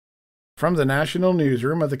From the National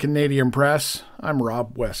Newsroom of the Canadian Press, I'm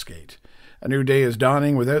Rob Westgate. A new day is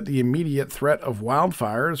dawning without the immediate threat of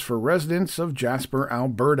wildfires for residents of Jasper,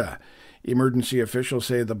 Alberta. Emergency officials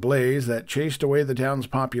say the blaze that chased away the town's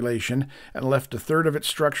population and left a third of its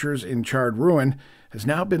structures in charred ruin has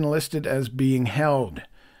now been listed as being held.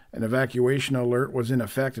 An evacuation alert was in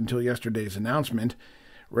effect until yesterday's announcement.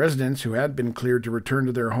 Residents who had been cleared to return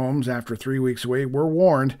to their homes after 3 weeks away were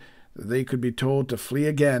warned that they could be told to flee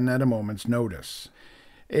again at a moment's notice.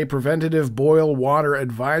 A preventative boil water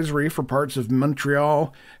advisory for parts of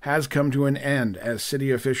Montreal has come to an end as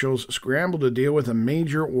city officials scramble to deal with a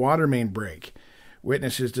major water main break.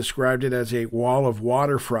 Witnesses described it as a wall of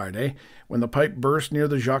water Friday when the pipe burst near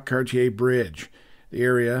the Jacques Cartier Bridge. The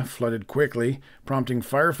area flooded quickly, prompting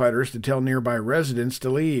firefighters to tell nearby residents to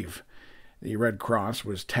leave. The Red Cross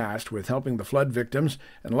was tasked with helping the flood victims,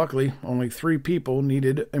 and luckily only 3 people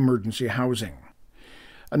needed emergency housing.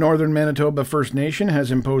 A northern Manitoba First Nation has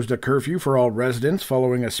imposed a curfew for all residents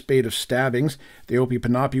following a spate of stabbings. The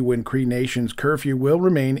Opipanapiwin Cree Nation's curfew will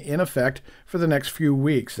remain in effect for the next few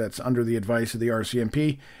weeks. That's under the advice of the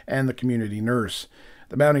RCMP and the community nurse.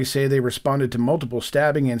 The Mounties say they responded to multiple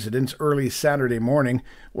stabbing incidents early Saturday morning.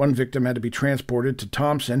 One victim had to be transported to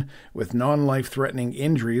Thompson with non-life-threatening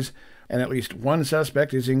injuries, and at least one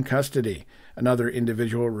suspect is in custody. Another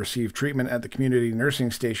individual received treatment at the community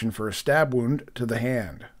nursing station for a stab wound to the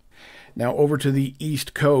hand. Now over to the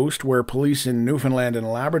East Coast, where police in Newfoundland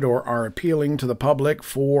and Labrador are appealing to the public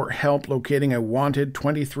for help locating a wanted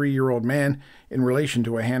 23-year-old man in relation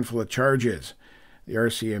to a handful of charges. The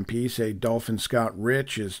RCMP say Dolphin Scott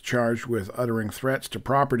Rich is charged with uttering threats to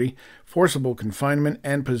property, forcible confinement,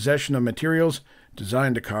 and possession of materials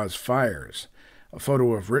designed to cause fires. A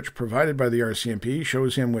photo of Rich provided by the RCMP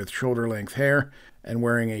shows him with shoulder-length hair and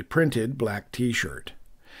wearing a printed black T-shirt.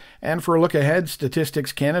 And for a look ahead,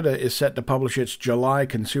 Statistics Canada is set to publish its July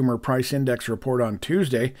Consumer Price Index report on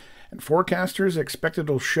Tuesday, and forecasters expect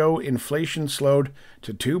it'll show inflation slowed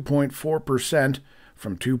to 2.4%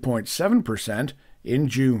 from 2.7% in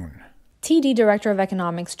June. TD Director of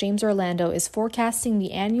Economics James Orlando is forecasting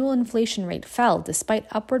the annual inflation rate fell despite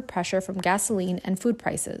upward pressure from gasoline and food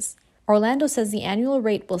prices. Orlando says the annual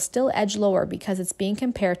rate will still edge lower because it's being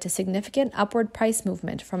compared to significant upward price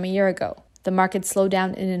movement from a year ago. The market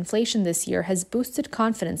slowdown in inflation this year has boosted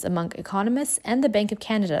confidence among economists and the Bank of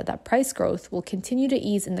Canada that price growth will continue to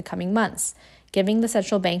ease in the coming months, giving the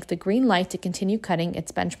central bank the green light to continue cutting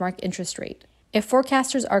its benchmark interest rate. If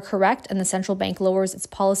forecasters are correct and the central bank lowers its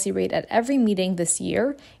policy rate at every meeting this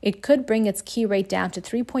year, it could bring its key rate down to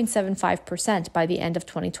 3.75% by the end of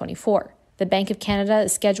 2024. The Bank of Canada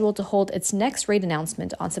is scheduled to hold its next rate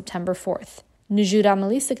announcement on September 4th. Nujura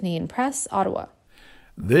Melissa, Canadian Press, Ottawa.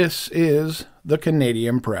 This is the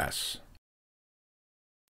Canadian Press.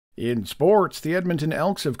 In sports, the Edmonton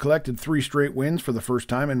Elks have collected 3 straight wins for the first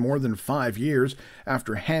time in more than 5 years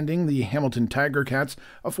after handing the Hamilton Tiger Cats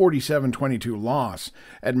a 47-22 loss.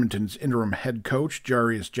 Edmonton's interim head coach,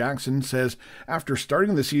 Jarius Jackson, says after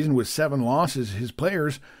starting the season with 7 losses, his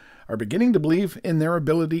players are beginning to believe in their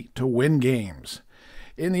ability to win games.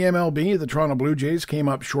 In the MLB, the Toronto Blue Jays came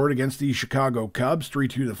up short against the Chicago Cubs,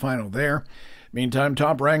 3-2 the final there. Meantime,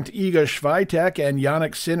 top-ranked Iga Swiatek and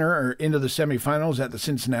Jannik Sinner are into the semifinals at the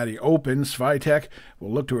Cincinnati Open. Swiatek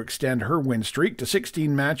will look to extend her win streak to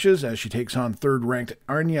 16 matches as she takes on third-ranked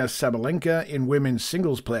Aryna Sabalenka in women's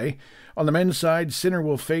singles play. On the men's side, Sinner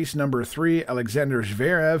will face number 3 Alexander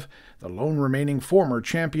Zverev, the lone remaining former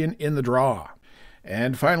champion in the draw.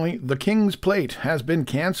 And finally, the King's Plate has been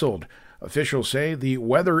cancelled. Officials say the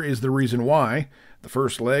weather is the reason why. The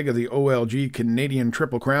first leg of the OLG Canadian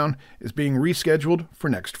Triple Crown is being rescheduled for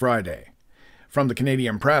next Friday. From the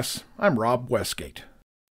Canadian Press, I'm Rob Westgate.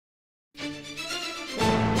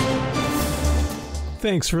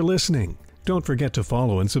 Thanks for listening. Don't forget to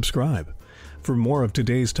follow and subscribe. For more of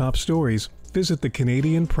today's top stories, visit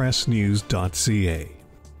thecanadianpressnews.ca.